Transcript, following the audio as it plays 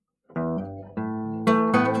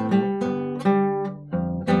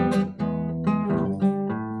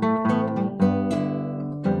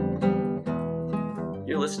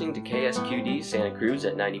Santa Cruz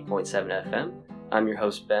at 90.7 FM. I'm your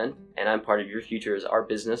host, Ben, and I'm part of Your Future is Our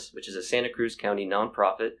Business, which is a Santa Cruz County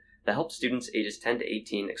nonprofit that helps students ages 10 to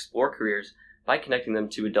 18 explore careers by connecting them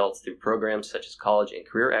to adults through programs such as college and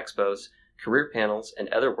career expos, career panels, and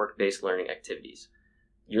other work-based learning activities.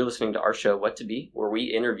 You're listening to our show, What to Be, where we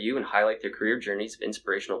interview and highlight the career journeys of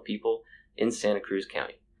inspirational people in Santa Cruz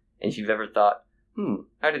County. And if you've ever thought,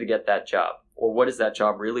 how did I get that job? Or what is that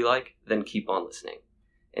job really like? Then keep on listening.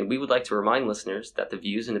 And we would like to remind listeners that the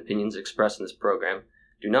views and opinions expressed in this program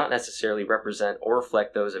do not necessarily represent or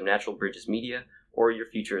reflect those of Natural Bridges Media or Your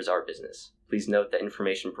Future is Our Business. Please note that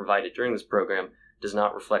information provided during this program does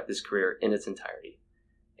not reflect this career in its entirety.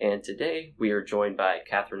 And today we are joined by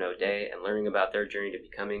Katherine O'dea and learning about their journey to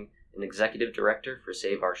becoming an executive director for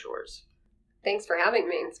Save Our Shores. Thanks for having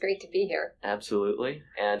me. It's great to be here. Absolutely.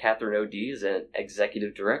 And Katherine O'dea is an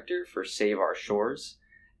executive director for Save Our Shores.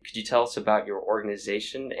 Could you tell us about your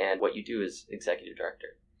organization and what you do as executive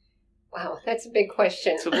director? Wow, that's a big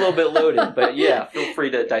question. It's a little bit loaded, but yeah, feel free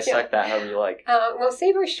to dissect that however you like. Well,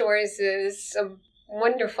 Save Our Shores is a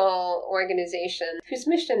wonderful organization whose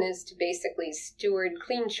mission is to basically steward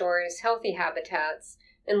clean shores, healthy habitats,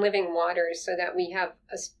 and living waters so that we have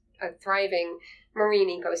a thriving marine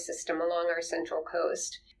ecosystem along our central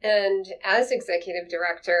coast. And as executive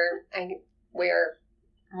director, I wear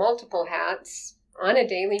multiple hats on a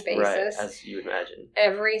daily basis. Right, as you would imagine.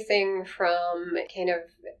 Everything from kind of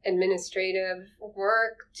administrative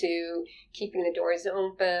work to keeping the doors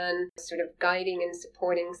open, sort of guiding and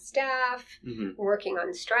supporting staff, working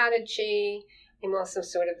on strategy. I'm also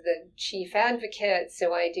sort of the chief advocate,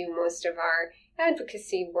 so I do most of our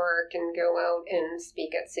advocacy work and go out and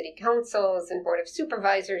speak at city councils and board of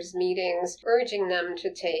supervisors meetings, urging them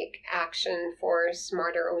to take action for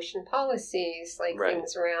smarter ocean policies, like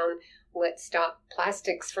things around let's stop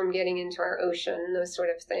plastics from getting into our ocean, those sort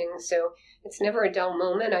of things. So it's never a dull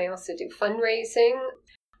moment. I also do fundraising,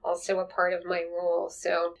 also a part of my role.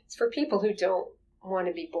 So it's for people who don't want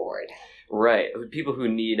to be bored. Right. People who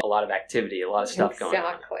need a lot of activity, a lot of stuff going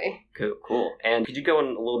on. Exactly. Cool. And could you go in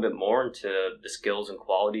a little bit more into the skills and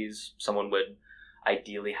qualities someone would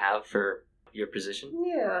ideally have for your position?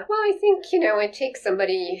 Yeah. Well, I think, it takes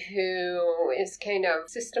somebody who is kind of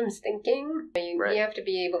systems thinking. You have to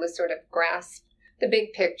be able to sort of grasp the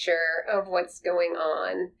big picture of what's going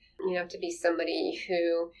on. You have to be somebody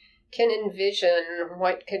who can envision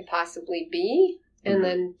what could possibly be and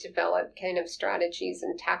then develop kind of strategies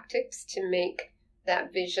and tactics to make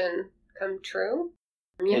that vision come true.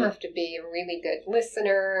 You have to be a really good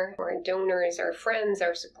listener. Our donors, our friends,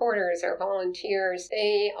 our supporters, our volunteers,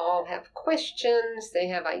 they all have questions, they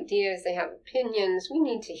have ideas, they have opinions. We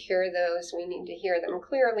need to hear those. We need to hear them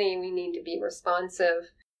clearly. We need to be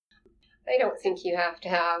responsive. I don't think you have to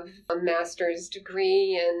have a master's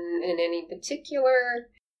degree in any particular.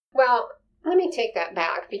 Well, let me take that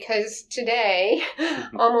back, because today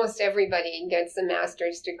almost everybody gets a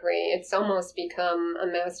master's degree. It's almost become a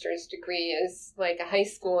master's degree is like a high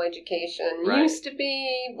school education. Used to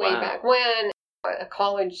be way back when. A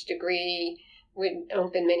college degree would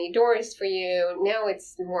open many doors for you. Now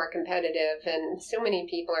it's more competitive, and so many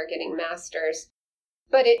people are getting masters.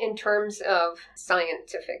 But in terms of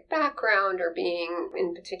scientific background, or being,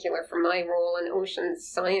 in particular for my role, an ocean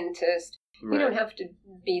scientist, you don't have to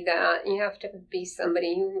be that. You have to be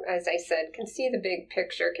somebody who, as I said, can see the big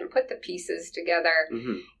picture, can put the pieces together,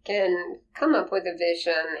 can come up with a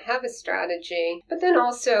vision, have a strategy, but then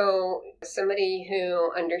also somebody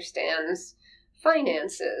who understands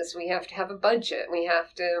finances. We have to have a budget. We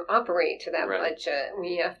have to operate to that budget.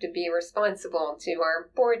 We have to be responsible to our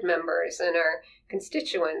board members and our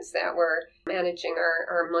constituents that we're managing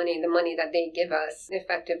our money, the money that they give us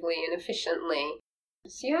effectively and efficiently.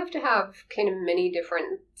 So you have to have kind of many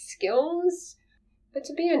different skills, but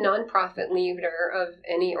to be a nonprofit leader of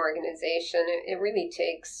any organization, it really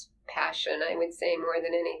takes passion, I would say, more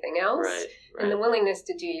than anything else, and the willingness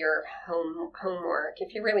to do your homework.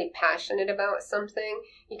 If you're really passionate about something,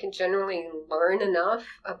 you can generally learn enough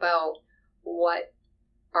about what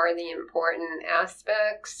are the important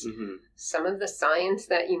aspects, some of the science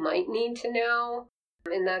that you might need to know,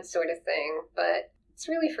 and that sort of thing. But it's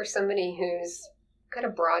really for somebody who's got a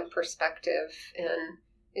broad perspective and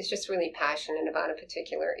is just really passionate about a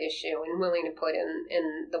particular issue and willing to put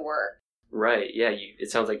in the work. Right, yeah. It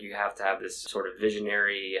sounds like you have to have this sort of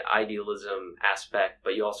visionary idealism aspect,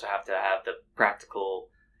 but you also have to have the practical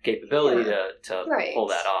capability to pull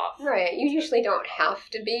that off. Right. You usually don't have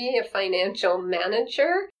to be a financial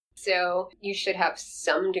manager, so you should have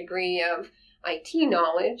some degree of IT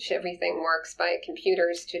knowledge. Everything works by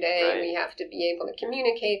computers today. Right. We have to be able to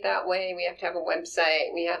communicate that way. We have to have a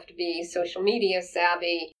website. We have to be social media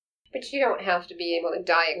savvy. But you don't have to be able to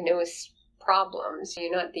diagnose problems.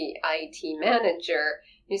 You're not the IT manager.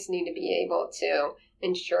 You just need to be able to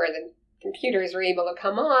ensure that computers are able to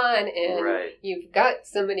come on and right. you've got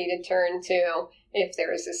somebody to turn to if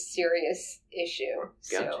there is a serious issue.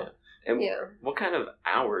 Gotcha. So, and yeah. what kind of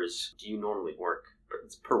hours do you normally work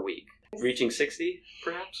per week? Reaching 60,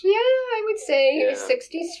 perhaps? Yeah, I would say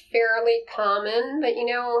 60 is fairly common. But,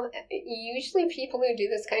 usually people who do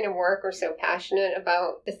this kind of work are so passionate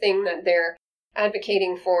about the thing that they're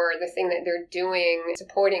advocating for, the thing that they're doing,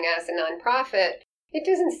 supporting as a nonprofit. It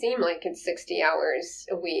doesn't seem like it's 60 hours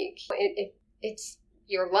a week. It's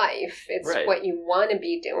your life. It's right. what you want to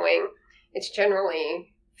be doing. It's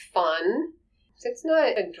generally fun. So it's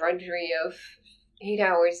not a drudgery of 8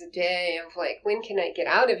 hours a day of like, when can I get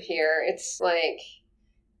out of here? It's like,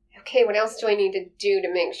 okay, what else do I need to do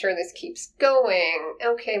to make sure this keeps going?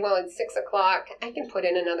 Okay, well, it's 6 o'clock. I can put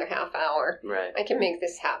in another half hour. Right. I can make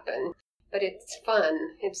this happen. But it's fun.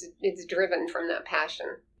 It's driven from that passion.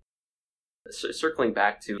 So circling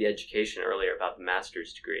back to the education earlier about the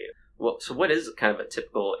master's degree. Well, so what is kind of a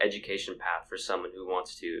typical education path for someone who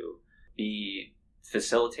wants to be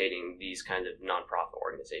facilitating these kind of nonprofit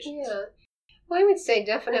organizations? Yeah. Well, I would say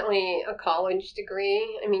definitely a college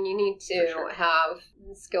degree. I mean, you need to have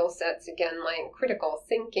skill sets, again, like critical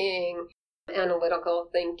thinking, analytical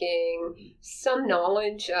thinking, some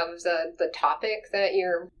knowledge of the topic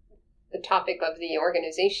of the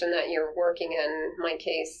organization that you're working in my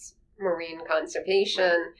case, marine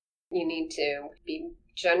conservation. You need to be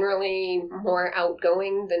generally more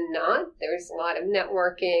outgoing than not. There's a lot of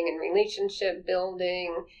networking and relationship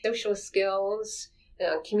building, social skills.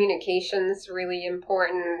 Communication's really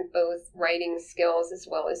important, both writing skills as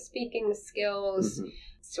well as speaking skills. Mm-hmm.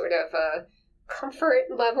 Sort of a comfort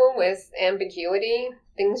level with ambiguity.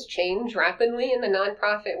 Things change rapidly in the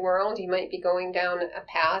nonprofit world. You might be going down a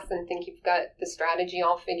path and think you've got the strategy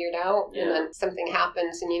all figured out, and then something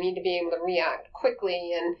happens and you need to be able to react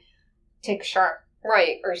quickly and take a sharp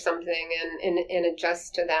right or something and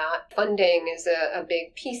adjust to that. Funding is a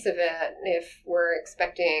big piece of it. If we're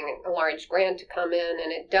expecting a large grant to come in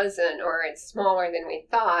and it doesn't, or it's smaller than we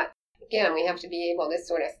thought, again, we have to be able to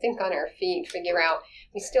sort of think on our feet, figure out,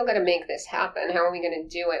 we still got to make this happen. How are we going to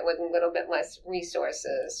do it with a little bit less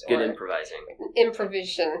resources? Good improvising.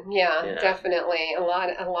 Improvisation, yeah, definitely. A lot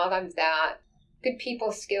of that. Good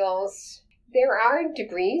people skills. There are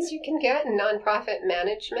degrees you can get in nonprofit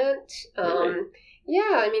management. Really?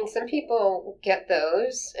 Yeah, I mean, some people get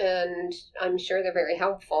those, and I'm sure they're very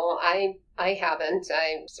helpful. I haven't.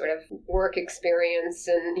 I sort of work experience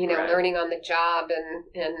and, learning on the job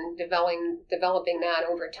and developing that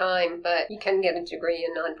over time. But you can get a degree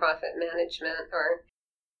in nonprofit management, or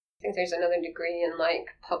I think there's another degree in like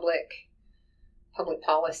public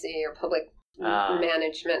policy or public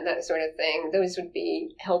management, that sort of thing. Those would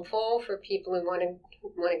be helpful for people who want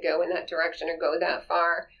to go in that direction or go that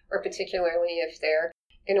far, or particularly if they're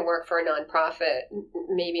going to work for a nonprofit,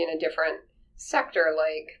 maybe in a different sector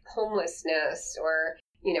like homelessness or,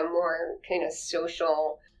 more kind of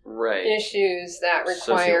social issues that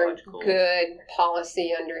require good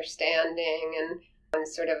policy understanding and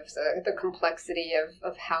sort of the complexity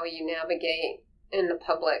of how you navigate in the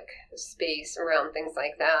public space around things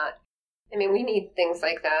like that. I mean, we need things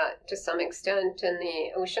like that to some extent in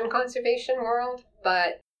the ocean conservation world,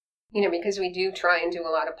 but, because we do try and do a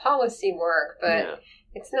lot of policy work, but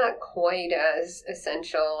it's not quite as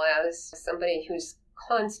essential as somebody who's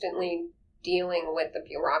constantly dealing with the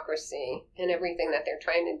bureaucracy, and everything that they're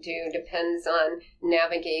trying to do depends on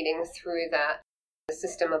navigating through the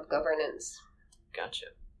system of governance. Gotcha.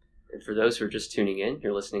 And for those who are just tuning in,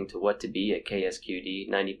 you're listening to What to Be at KSQD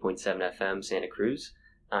 90.7 FM Santa Cruz.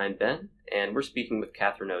 I'm Ben, and we're speaking with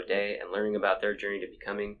Katherine O'dea and learning about their journey to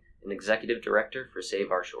becoming an executive director for Save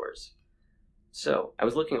Our Shores. So, I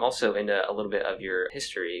was looking also into a little bit of your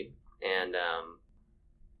history, and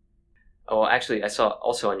I saw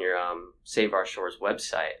also on your Save Our Shores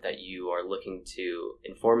website that you are looking to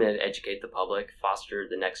inform and educate the public, foster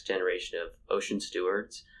the next generation of ocean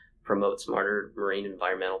stewards, promote smarter marine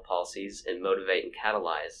environmental policies, and motivate and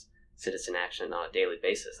catalyze citizen action on a daily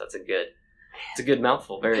basis. It's a good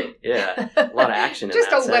mouthful. A lot of action in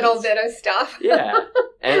Just that a little bit of stuff. Yeah.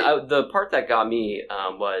 And the part that got me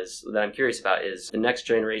that I'm curious about is the next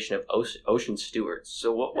generation of ocean stewards.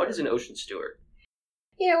 So what is an ocean steward?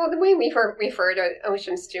 Yeah, well, the way we refer to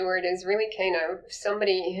ocean steward is really kind of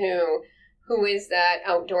somebody who is that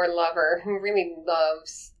outdoor lover who really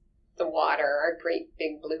loves the water are great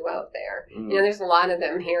big blue out there. There's a lot of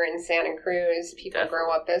them here in Santa Cruz. People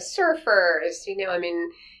grow up as surfers.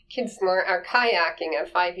 Kids are kayaking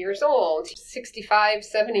at 5 years old. 65,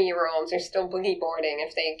 70-year-olds are still boogie boarding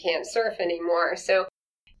if they can't surf anymore. So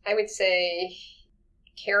I would say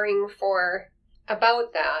caring for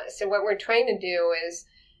about that. So what we're trying to do is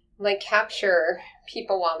capture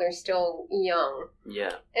people while they're still young.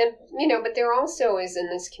 Yeah. And, but there also is in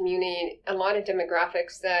this community a lot of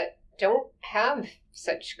demographics that don't have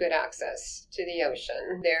such good access to the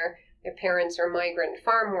ocean. Their parents are migrant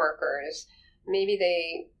farm workers. Maybe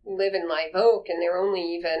they live in Live Oak and they're only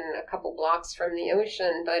even a couple blocks from the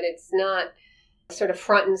ocean, but it's not sort of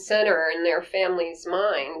front and center in their family's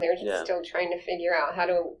mind. They're still trying to figure out how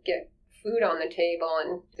to get food on the table,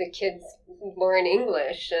 and the kids learn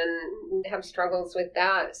English and have struggles with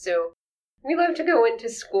that. So we love to go into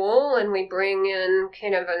school and we bring in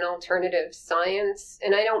kind of an alternative science.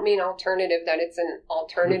 And I don't mean alternative that it's an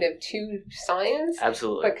alternative to science.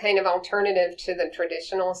 Absolutely. But kind of alternative to the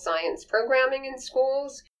traditional science programming in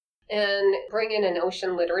schools, and bring in an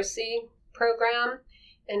ocean literacy program.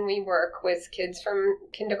 And we work with kids from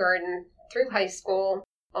kindergarten through high school,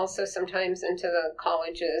 also sometimes into the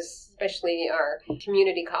colleges, especially our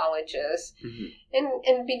community colleges,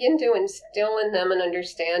 and begin to instill in them an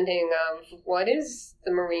understanding of what is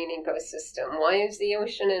the marine ecosystem, why is the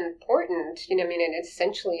ocean important. It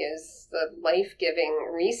essentially is the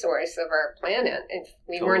life-giving resource of our planet. If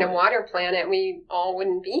we weren't a water planet, we all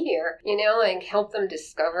wouldn't be here. Help them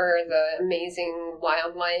discover the amazing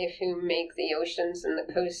wildlife who make the oceans and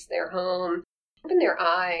the coasts their home. Open their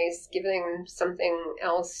eyes, giving them something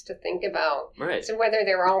else to think about. Right. So whether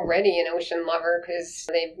they're already an ocean lover because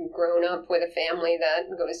they've grown up with a family that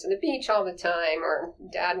goes to the beach all the time, or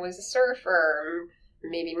dad was a surfer,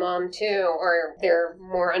 maybe mom too, or they're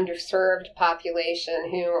more underserved population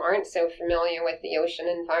who aren't so familiar with the ocean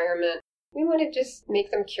environment. We want to just make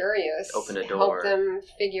them curious. Open a door. Help them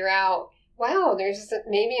figure out, wow, there's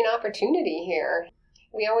maybe an opportunity here.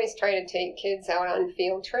 We always try to take kids out on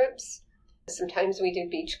field trips. Sometimes we do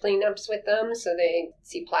beach cleanups with them, so they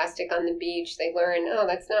see plastic on the beach. They learn, oh,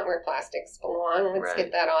 that's not where plastics belong. Let's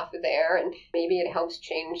get that off of there. And maybe it helps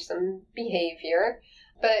change some behavior.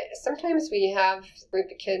 But sometimes we have a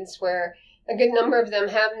group of kids where a good number of them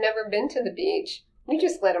have never been to the beach. We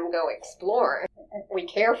just let them go explore. We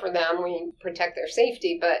care for them. We protect their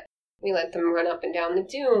safety, but we let them run up and down the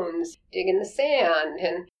dunes, dig in the sand,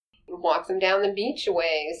 and walk them down the beach a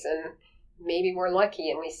ways. And maybe we're lucky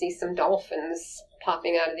and we see some dolphins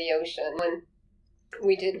popping out of the ocean. When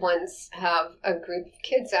we did once have a group of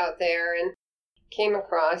kids out there and came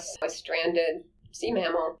across a stranded sea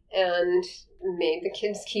mammal and made the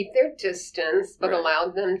kids keep their distance, but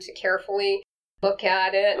allowed them to carefully look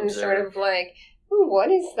at it and sort of ooh, what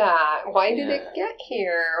is that? Why did it get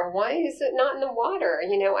here? Why is it not in the water?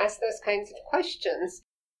 Ask those kinds of questions.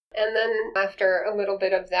 And then after a little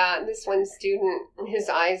bit of that, this one student, his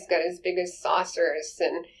eyes got as big as saucers.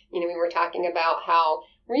 And, we were talking about how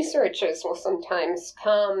researchers will sometimes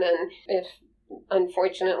come, and if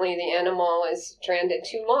unfortunately the animal is stranded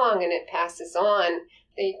too long and it passes on,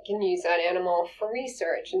 they can use that animal for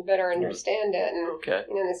research and better understand it.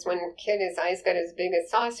 And this one kid, his eyes got as big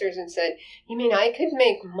as saucers and said, "You mean I could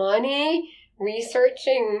make money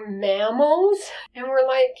researching mammals?" And we're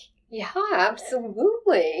like, yeah,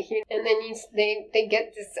 absolutely. And then they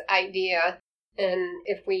get this idea, and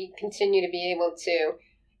if we continue to be able to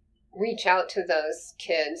reach out to those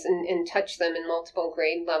kids and touch them in multiple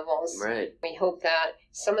grade levels, we hope that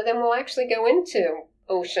some of them will actually go into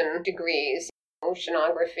ocean degrees,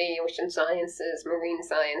 oceanography, ocean sciences, marine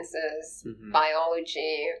sciences,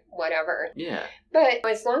 biology, whatever. Yeah. But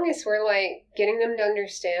as long as we're getting them to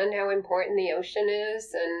understand how important the ocean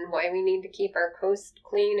is and why we need to keep our coast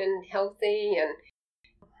clean and healthy, and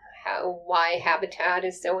why habitat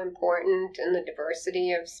is so important and the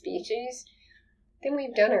diversity of species, then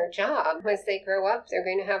we've done our job. As they grow up, they're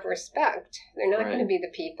going to have respect. They're not going to be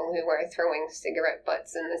the people who are throwing cigarette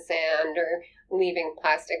butts in the sand or leaving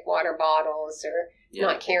plastic water bottles or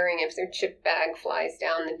not caring if their chip bag flies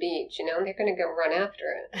down the beach. They're going to go run after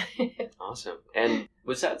it. Awesome. And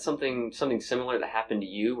was that something similar that happened to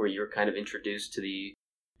you, where you were kind of introduced to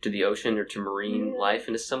the ocean or to marine life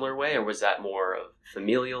in a similar way, or was that more of a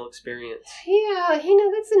familial experience? Yeah,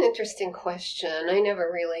 that's an interesting question. I never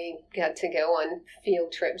really got to go on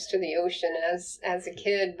field trips to the ocean as a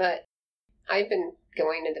kid, but I've been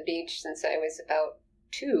going to the beach since I was about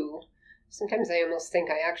 2. sometimes I almost think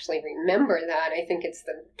I actually remember that. I think it's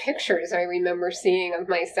the pictures I remember seeing of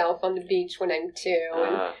myself on the beach when I'm 2.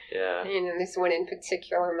 And this one in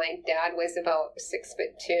particular, my dad was about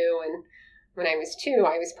 6'2", and when I was 2,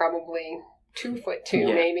 I was probably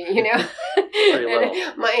 2'2", maybe, you know.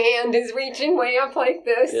 And my hand is reaching way up like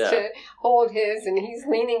this to hold his, and he's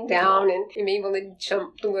leaning down, and I'm able to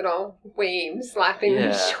jump the little waves lapping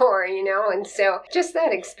the shore, you know. And so just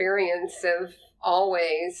that experience of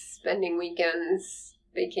always spending weekends,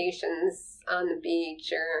 vacations on the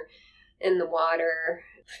beach or in the water,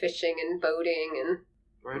 fishing and boating and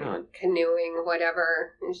right on. Canoeing,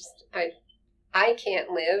 whatever. Just, I can't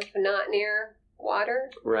live not near water.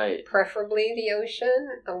 Right. Preferably the ocean.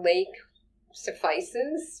 A lake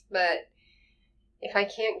suffices, but if I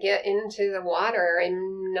can't get into the water,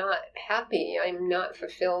 I'm not happy. I'm not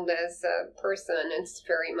fulfilled as a person. It's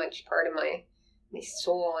very much part of my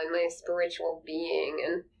soul and my spiritual being.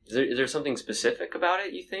 And is there something specific about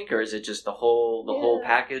it, you think, or is it just the whole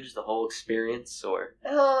package, the whole experience, or?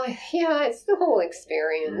 It's the whole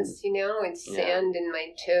experience. You know, it's sand in my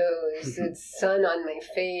toes, it's sun on my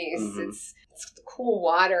face, it's the cool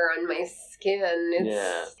water on my skin.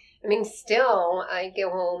 I mean, still, I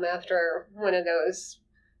go home after one of those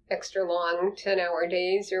extra long 10-hour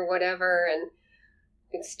days or whatever, and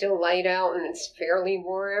it's still light out and it's fairly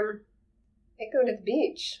warm. I go to the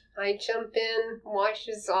beach. I jump in,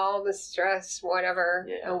 washes all the stress, whatever,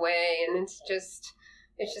 away, and it's just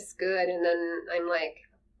good. And then I'm like,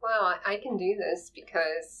 wow, I can do this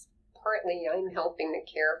because partly I'm helping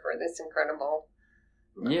to care for this incredible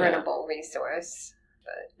resource.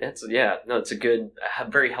 But it's a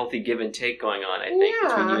very healthy give and take going on, I think,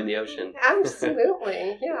 between you and the ocean.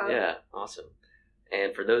 Absolutely, yeah. Yeah, awesome.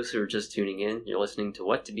 And for those who are just tuning in, you're listening to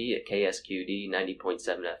What to Be at KSQD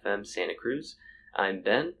 90.7 FM Santa Cruz. I'm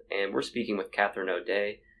Ben, and we're speaking with Katherine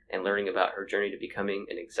O'dea and learning about her journey to becoming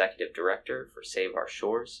an executive director for Save Our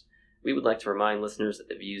Shores. We would like to remind listeners that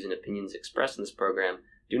the views and opinions expressed in this program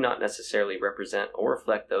do not necessarily represent or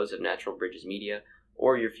reflect those of Natural Bridges Media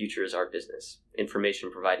or Your Future is Our Business.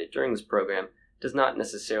 Information provided during this program does not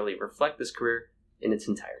necessarily reflect this career in its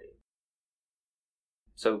entirety.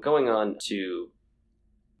 So going on to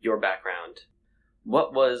your background,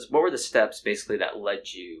 what were the steps basically that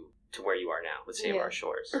led you to where you are now with Save Our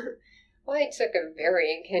Shores? Well, I took a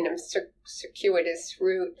very kind of circuitous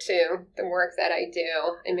route to the work that I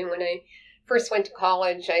do. I mean, when I first went to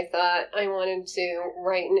college, I thought I wanted to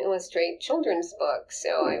write and illustrate children's books.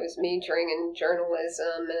 So I was majoring in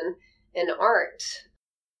journalism and art.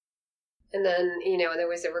 And then, you know, there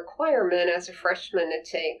was a requirement as a freshman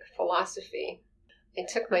to take philosophy. I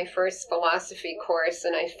took my first philosophy course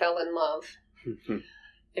and I fell in love.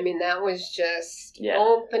 I mean, that was just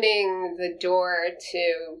opening the door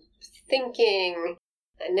to thinking,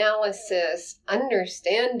 analysis,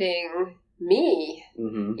 understanding me.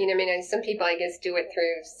 You know, I mean, some people, I guess, do it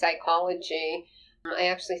through psychology. I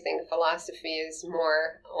actually think philosophy is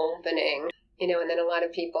more opening, you know, and then a lot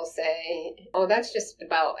of people say, oh, that's just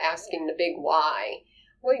about asking the big why.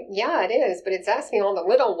 Well, yeah, it is, but it's asking all the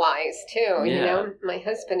little whys, too. You know, my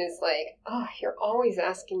husband is like, oh, you're always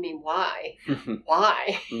asking me why.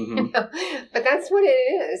 Why? You know? But that's what it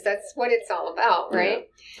is. That's what it's all about, right?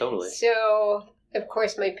 Yeah, totally. So, of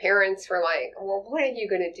course, my parents were like, well, what are you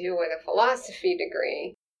going to do with a philosophy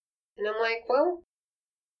degree? And I'm like, well,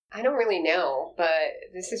 I don't really know, but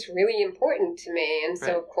this is really important to me. And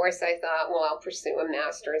so, of course, I thought, well, I'll pursue a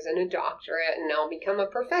master's and a doctorate, and I'll become a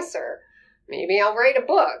professor. Maybe I'll write a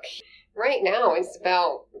book. Right now, it's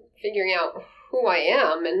about figuring out who I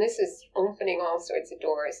am, and this is opening all sorts of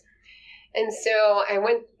doors. And so I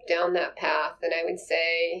went down that path, and I would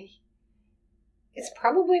say it's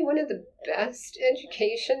probably one of the best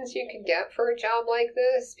educations you could get for a job like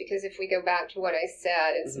this, because if we go back to what I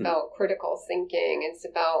said, it's about critical thinking, it's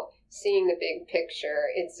about seeing the big picture,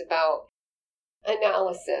 it's about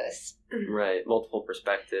analysis. Right, multiple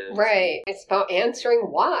perspectives. Right, it's about answering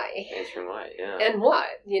why. Answering why, yeah. And what,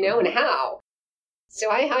 you know, and how. So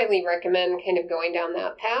I highly recommend kind of going down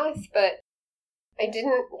that path, but I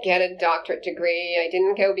didn't get a doctorate degree. I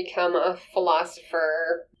didn't go become a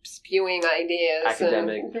philosopher spewing ideas.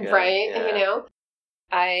 Academic. Right, you know.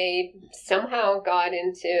 I somehow got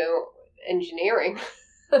into engineering.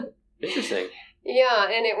 Interesting. Yeah,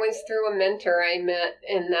 and it was through a mentor I met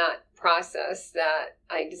in that process that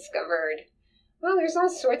I discovered, well, there's all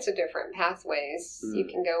sorts of different pathways you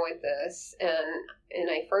can go with this. And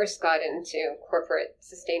I first got into corporate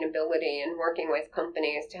sustainability and working with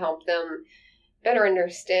companies to help them better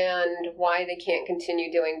understand why they can't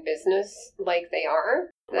continue doing business like they are.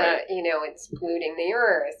 that, it's polluting the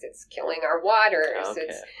earth, it's killing our waters,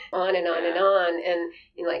 it's on and on and on. And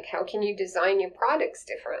how can you design your products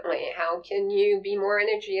differently? How can you be more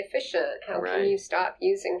energy efficient? How can you stop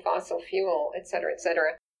using fossil fuel, et cetera, et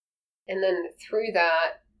cetera? And then through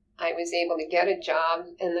that, I was able to get a job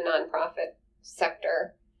in the nonprofit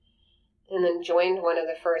sector, and then joined one of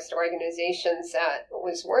the first organizations that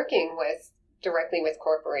was working directly with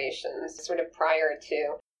corporations. Sort of prior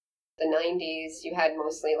to the 90s, you had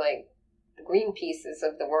mostly the Greenpeaces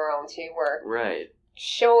of the world who were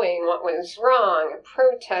showing what was wrong,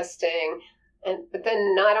 protesting, but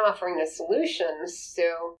then not offering the solutions.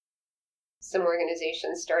 So some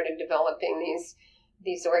organizations started developing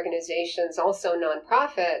these organizations, also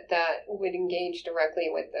nonprofit, that would engage directly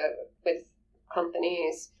with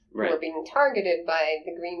companies who were being targeted by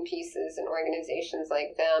the Greenpeaces and organizations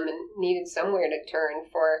like them, and needed somewhere to turn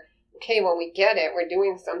for, we get it, we're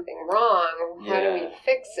doing something wrong, how do we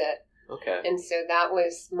fix it? And so that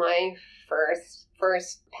was my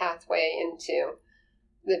first pathway into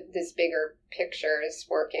this bigger picture, is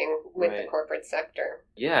working with the corporate sector.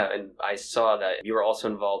 Yeah, and I saw that you were also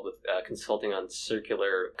involved with consulting on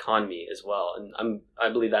circular economy as well, and I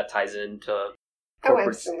believe that ties into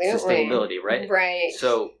corporate sustainability, right? Right.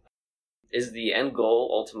 So is the end goal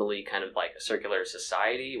ultimately kind of like a circular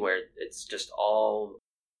society where it's just all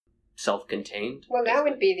self-contained? Well, that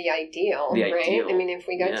would be the ideal, right? I mean, if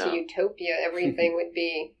we got to utopia, everything would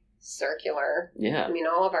be circular. Yeah. I mean,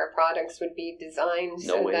 all of our products would be designed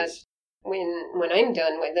so that when I'm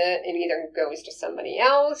done with it, it either goes to somebody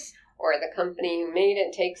else, or the company who made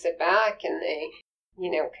it takes it back and they,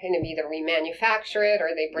 kind of either remanufacture it,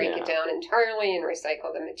 or they break it down entirely and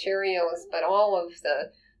recycle the materials. But all of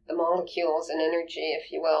the molecules and energy,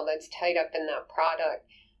 if you will, that's tied up in that product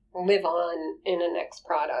live on in the next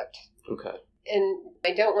product. Okay. And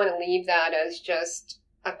I don't want to leave that as just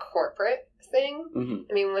a corporate thing. Mm-hmm.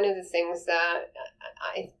 I mean, one of the things that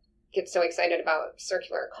I get so excited about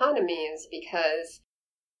circular economy is because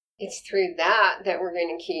it's through that we're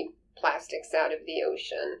going to keep plastics out of the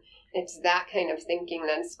ocean. It's that kind of thinking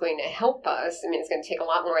that's going to help us. I mean, it's going to take a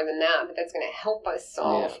lot more than that, but that's going to help us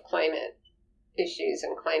solve climate issues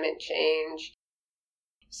and climate change.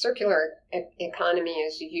 Circular economy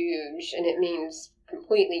is huge, and it means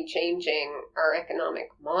completely changing our economic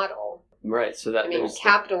model. Right. So that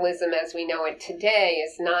capitalism as we know it today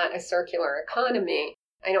is not a circular economy.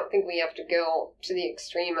 I don't think we have to go to the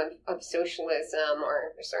extreme of socialism,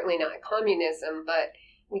 or certainly not communism, but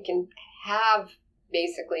we can have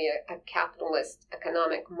basically a capitalist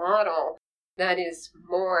economic model that is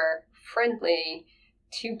more friendly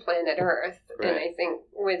to planet Earth. Right. And I think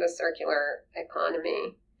with a circular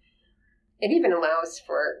economy, it even allows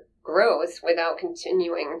for growth without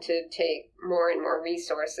continuing to take more and more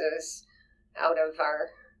resources out of our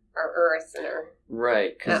Earth and our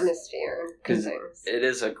atmosphere. Because it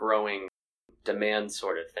is a growing demand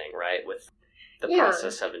sort of thing, right? With the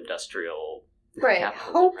process of industrial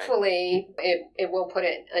capitalism. Hopefully it will put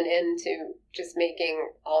an end to just making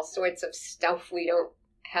all sorts of stuff we don't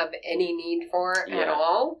have any need for at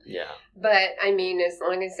all. Yeah. But, I mean, as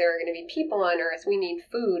long as there are going to be people on Earth, we need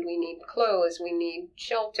food, we need clothes, we need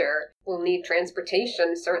shelter. We'll need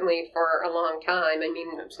transportation, certainly for a long time. I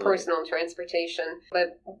mean, personal transportation.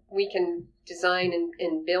 But we can design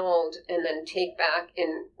and build and then take back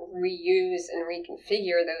and reuse and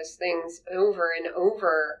reconfigure those things over and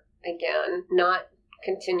over again, not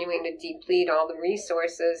continuing to deplete all the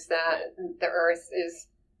resources that the Earth is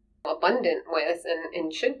abundant with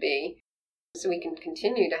and should be, so we can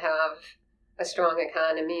continue to have a strong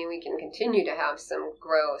economy, we can continue to have some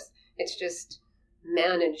growth. It's just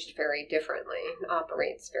managed very differently,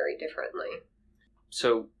 operates very differently.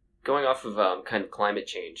 So going off of kind of climate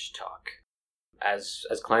change talk, as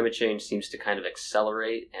climate change seems to kind of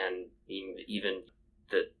accelerate, and even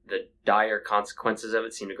the dire consequences of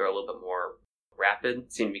it seem to grow a little bit more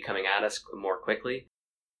rapid, seem to be coming at us more quickly.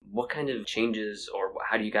 What kind of changes, or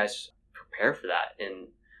how do you guys prepare for that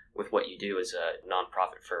with what you do as a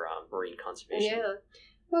nonprofit for marine conservation? Yeah.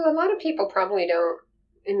 Well, a lot of people probably don't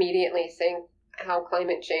immediately think how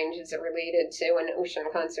climate change is related to an ocean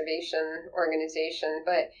conservation organization,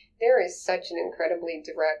 but there is such an incredibly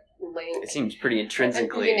direct link. It seems pretty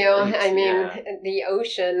intrinsically linked. I mean, the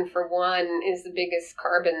ocean, for one, is the biggest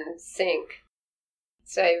carbon sink.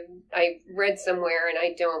 So I read somewhere, and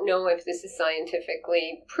I don't know if this is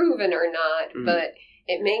scientifically proven or not, but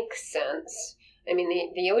it makes sense. I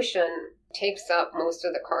mean, the ocean takes up most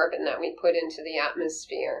of the carbon that we put into the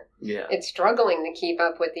atmosphere. Yeah. It's struggling to keep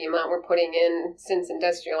up with the amount we're putting in since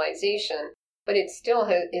industrialization, but it still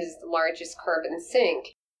is the largest carbon sink.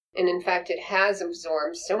 And in fact, it has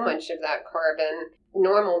absorbed so much of that carbon.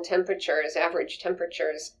 Normal temperatures, average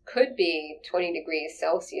temperatures, could be 20 degrees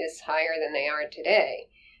Celsius higher than they are today,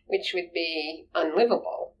 which would be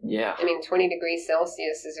unlivable. Yeah. I mean, 20 degrees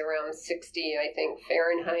Celsius is around 60, I think,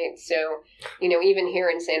 Fahrenheit. So, even here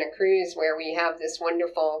in Santa Cruz, where we have this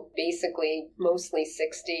wonderful, basically mostly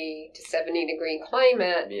 60 to 70 degree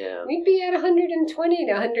climate, we'd be at 120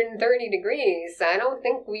 to 130 degrees. I don't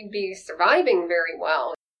think we'd be surviving very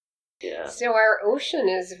well. Yeah. So our ocean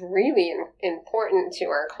is really important to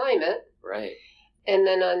our climate. Right. And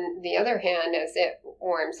then on the other hand, as it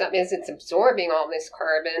warms up, as it's absorbing all this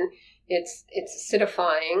carbon, it's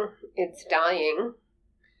acidifying, it's dying.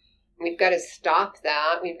 We've got to stop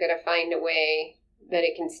that. We've got to find a way that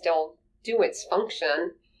it can still do its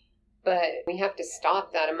function, but we have to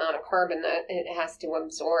stop that amount of carbon that it has to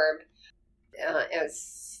absorb.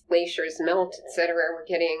 As glaciers melt, etc., we're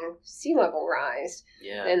getting sea level rise.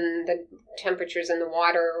 Yeah. And the temperatures in the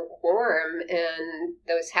water warm, and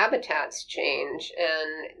those habitats change,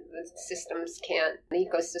 and the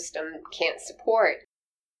ecosystem can't support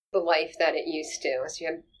the life that it used to. So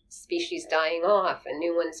you have species dying off and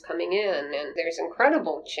new ones coming in, and there's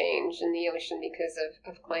incredible change in the ocean because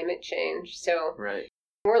of climate change. So right.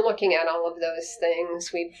 We're looking at all of those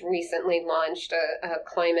things. We've recently launched a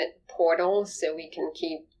climate portal so we can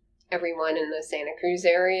keep everyone in the Santa Cruz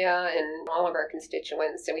area and all of our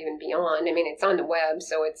constituents, so even beyond. I mean, it's on the web,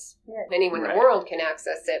 so it's anyone in the world can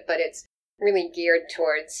access it, but it's really geared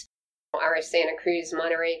towards our Santa Cruz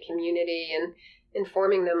Monterey community and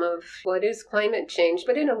informing them of what is climate change,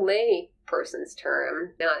 but in a lay person's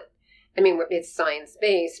term. It's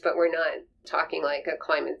science-based, but we're not talking like a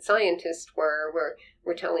climate scientist were.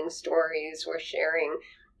 We're telling stories, we're sharing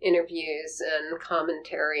interviews and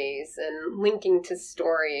commentaries and linking to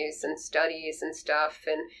stories and studies and stuff,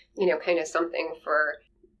 and kind of something for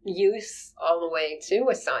use all the way to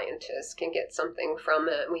a scientist can get something from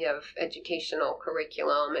it. We have educational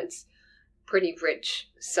curriculum. It's pretty rich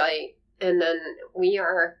site. And then we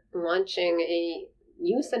are launching a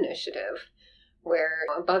youth initiative where,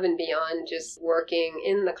 above and beyond just working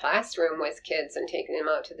in the classroom with kids and taking them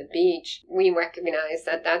out to the beach, we recognize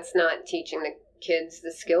that that's not teaching the kids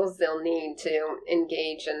the skills they'll need to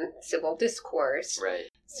engage in civil discourse. Right.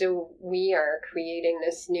 So we are creating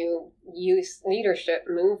this new youth leadership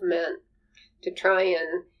movement to try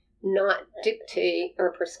and not dictate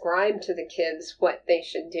or prescribe to the kids what they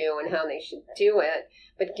should do and how they should do it,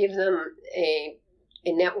 but give them a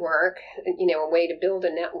network, a way to build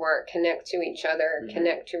a network, connect to each other,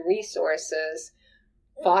 connect to resources,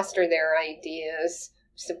 foster their ideas,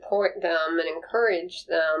 support them and encourage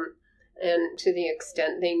them. And to the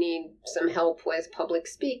extent they need some help with public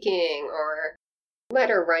speaking or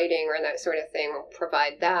letter writing or that sort of thing, we'll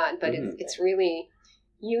provide that. But it's really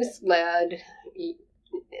youth-led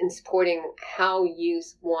and supporting how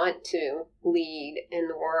youth want to lead in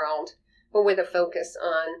the world, but with a focus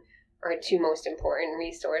on our two most important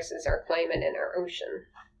resources, our climate and our ocean.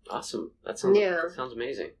 Awesome. That sounds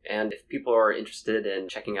amazing. And if people are interested in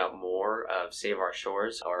checking out more of Save Our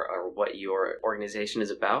Shores or what your organization is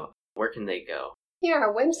about, where can they go? Yeah,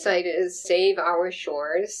 our website is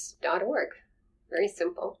saveourshores.org. Very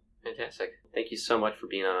simple. Fantastic. Thank you so much for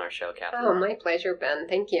being on our show, Katherine. Oh, my pleasure, Ben.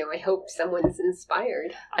 Thank you. I hope someone's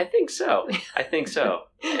inspired. I think so.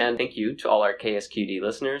 And thank you to all our KSQD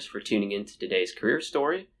listeners for tuning in to today's career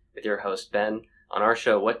story with your host, Ben, on our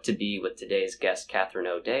show, What to Be, with today's guest, Katherine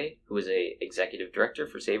O'Dea, who is a Executive Director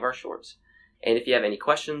for Save Our Shores. And if you have any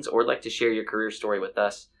questions or would like to share your career story with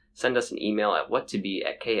us, send us an email at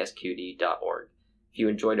whattobe@ksqd.org. If you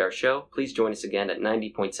enjoyed our show, please join us again at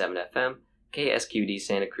 90.7 FM, KSQD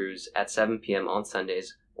Santa Cruz at 7 p.m. on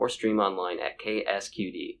Sundays, or stream online at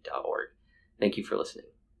ksqd.org. Thank you for listening.